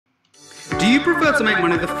you prefer to make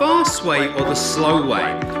money the fast way or the slow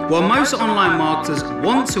way? While most online marketers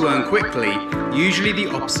want to earn quickly, usually the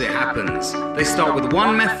opposite happens. They start with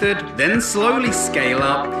one method, then slowly scale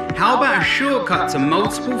up. How about a shortcut to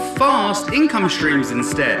multiple fast income streams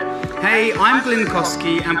instead? Hey, I'm Glenn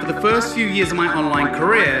Koski, and for the first few years of my online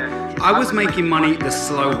career, I was making money the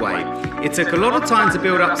slow way. It took a lot of time to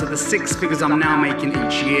build up to the 6 figures I'm now making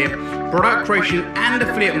each year. Product creation and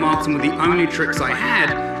affiliate marketing were the only tricks I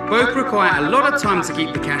had. Both require a lot of time to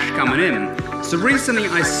keep the cash coming in. So recently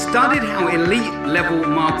I studied how elite level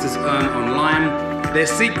marketers earn online. Their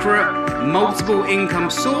secret, multiple income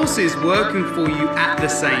sources working for you at the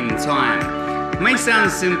same time. It may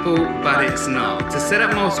sound simple, but it's not. To set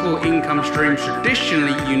up multiple income streams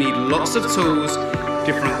traditionally, you need lots of tools,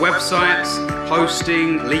 different websites,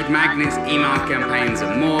 hosting, lead magnets, email campaigns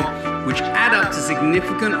and more, which add up to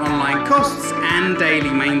significant online costs and daily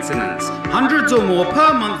maintenance. Hundreds or more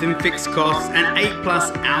per month in fixed costs and 8+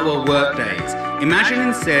 hour workdays. Imagine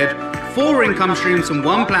instead 4 income streams from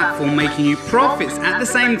one platform making you profits at the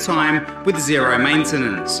same time with 0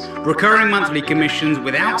 maintenance. Recurring monthly commissions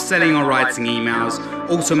without selling or writing emails,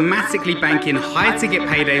 automatically banking high-ticket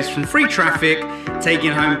paydays from free traffic,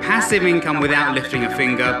 taking home passive income without lifting a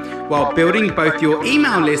finger, while building both your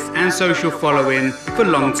email list and social following for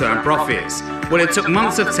long-term profits. Well, it took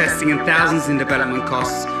months of testing and thousands in development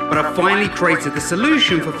costs, but I finally created the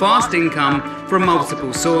solution for fast income from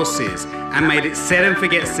multiple sources and made it set and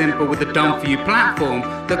forget simple with a done-for-you platform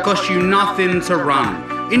that costs you nothing to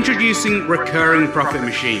run. Introducing Recurring Profit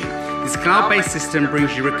Machine. This cloud-based system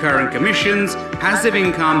brings you recurring commissions, passive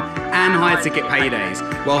income, and high-ticket paydays,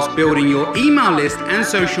 whilst building your email list and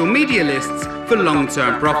social media lists for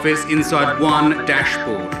long-term profits inside one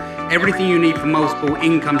dashboard. Everything you need for multiple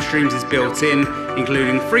income streams is built in,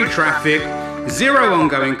 including free traffic, 0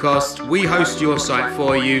 ongoing costs. We host your site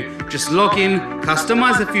for you. Just log in,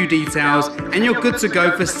 customize a few details, and you're good to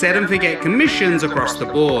go for set and forget commissions across the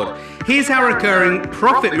board. Here's how Recurring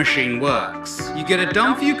Profit Machine works. You get a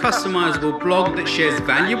done-for-you customizable blog that shares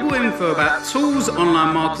valuable info about tools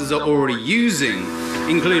online marketers are already using,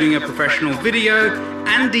 including a professional video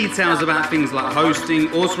and details about things like hosting,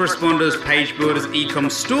 autoresponders, page builders, e-com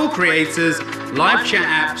store creators, live chat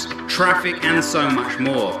apps, traffic, and so much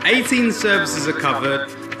more. 18 services are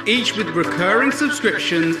covered, each with recurring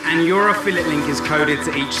subscriptions, and your affiliate link is coded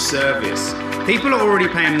to each service. People are already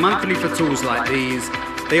paying monthly for tools like these.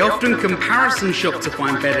 They often comparison shop to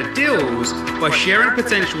find better deals. By sharing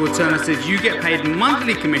potential alternatives, you get paid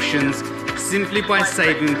monthly commissions simply by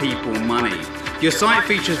saving people money. Your site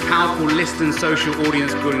features powerful list and social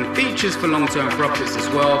audience building features for long-term profits as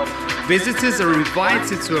well. Visitors are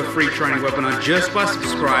invited to a free training webinar just by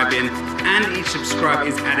subscribing, and each subscribe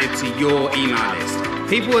is added to your email list.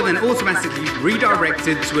 People are then automatically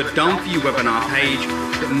redirected to a done-for-you webinar page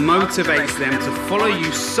that motivates them to follow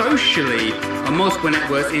you socially on multiple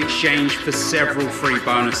networks in exchange for several free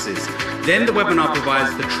bonuses. Then the webinar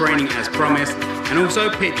provides the training as promised and also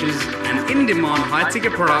pitches an in-demand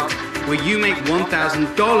high-ticket product where you make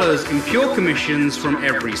 $1,000 in pure commissions from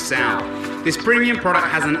every sale. This premium product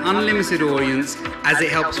has an unlimited audience as it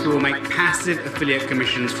helps people make passive affiliate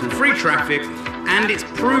commissions from free traffic, and it's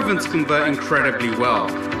proven to convert incredibly well.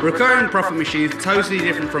 Recurring Profit Machine is totally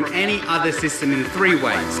different from any other system in 3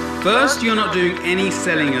 ways. First, you're not doing any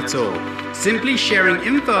selling at all. Simply sharing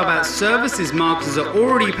info about services marketers are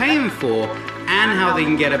already paying for and how they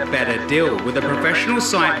can get a better deal with a professional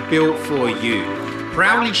site built for you.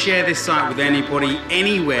 Proudly share this site with anybody,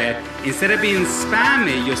 anywhere. Instead of being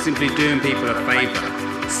spammy, you're simply doing people a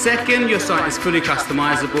favor. Second, your site is fully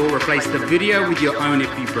customizable. Replace the video with your own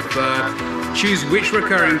if you prefer. Choose which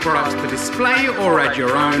recurring products to display or add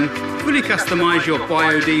your own. Fully customize your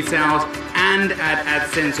bio details and add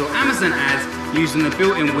AdSense or Amazon ads using the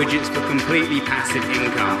built-in widgets for completely passive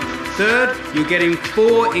income. Third, you're getting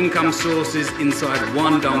 4 income sources inside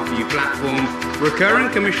one done-for-you platform, recurring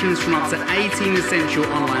commissions from up to 18 essential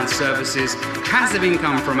online services, passive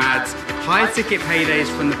income from ads, high-ticket paydays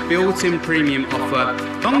from the built-in premium offer,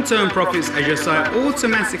 long-term profits as your site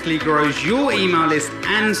automatically grows your email list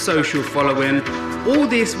and social following, all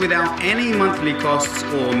this without any monthly costs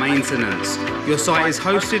or maintenance. Your site is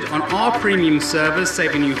hosted on our premium servers,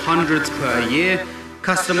 saving you hundreds per year.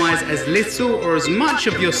 Customize as little or as much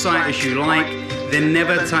of your site as you like, then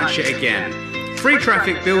never touch it again. Free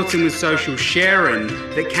traffic built in with social sharing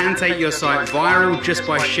that can take your site viral just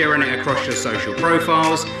by sharing it across your social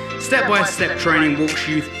profiles. Step-by-step training walks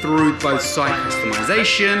you through both site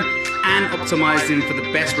customization and optimizing for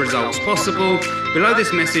the best results possible. Below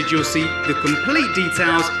this message, you'll see the complete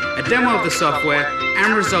details a demo of the software,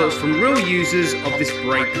 and results from real users of this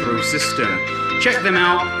breakthrough system. Check them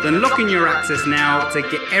out, then lock in your access now to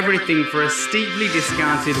get everything for a steeply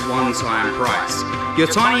discounted one-time price. Your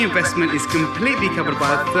tiny investment is completely covered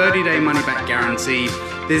by a 30-day money-back guarantee.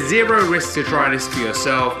 There's zero risk to try this for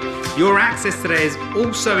yourself. Your access today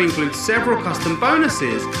also includes several custom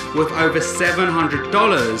bonuses worth over $700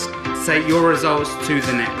 to take your results to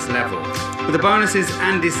the next level. But the bonuses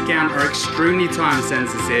and discount are extremely time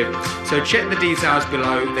sensitive, so check the details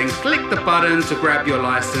below, then click the button to grab your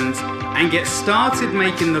license and get started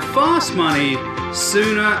making the fast money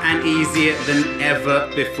sooner and easier than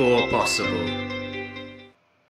ever before possible.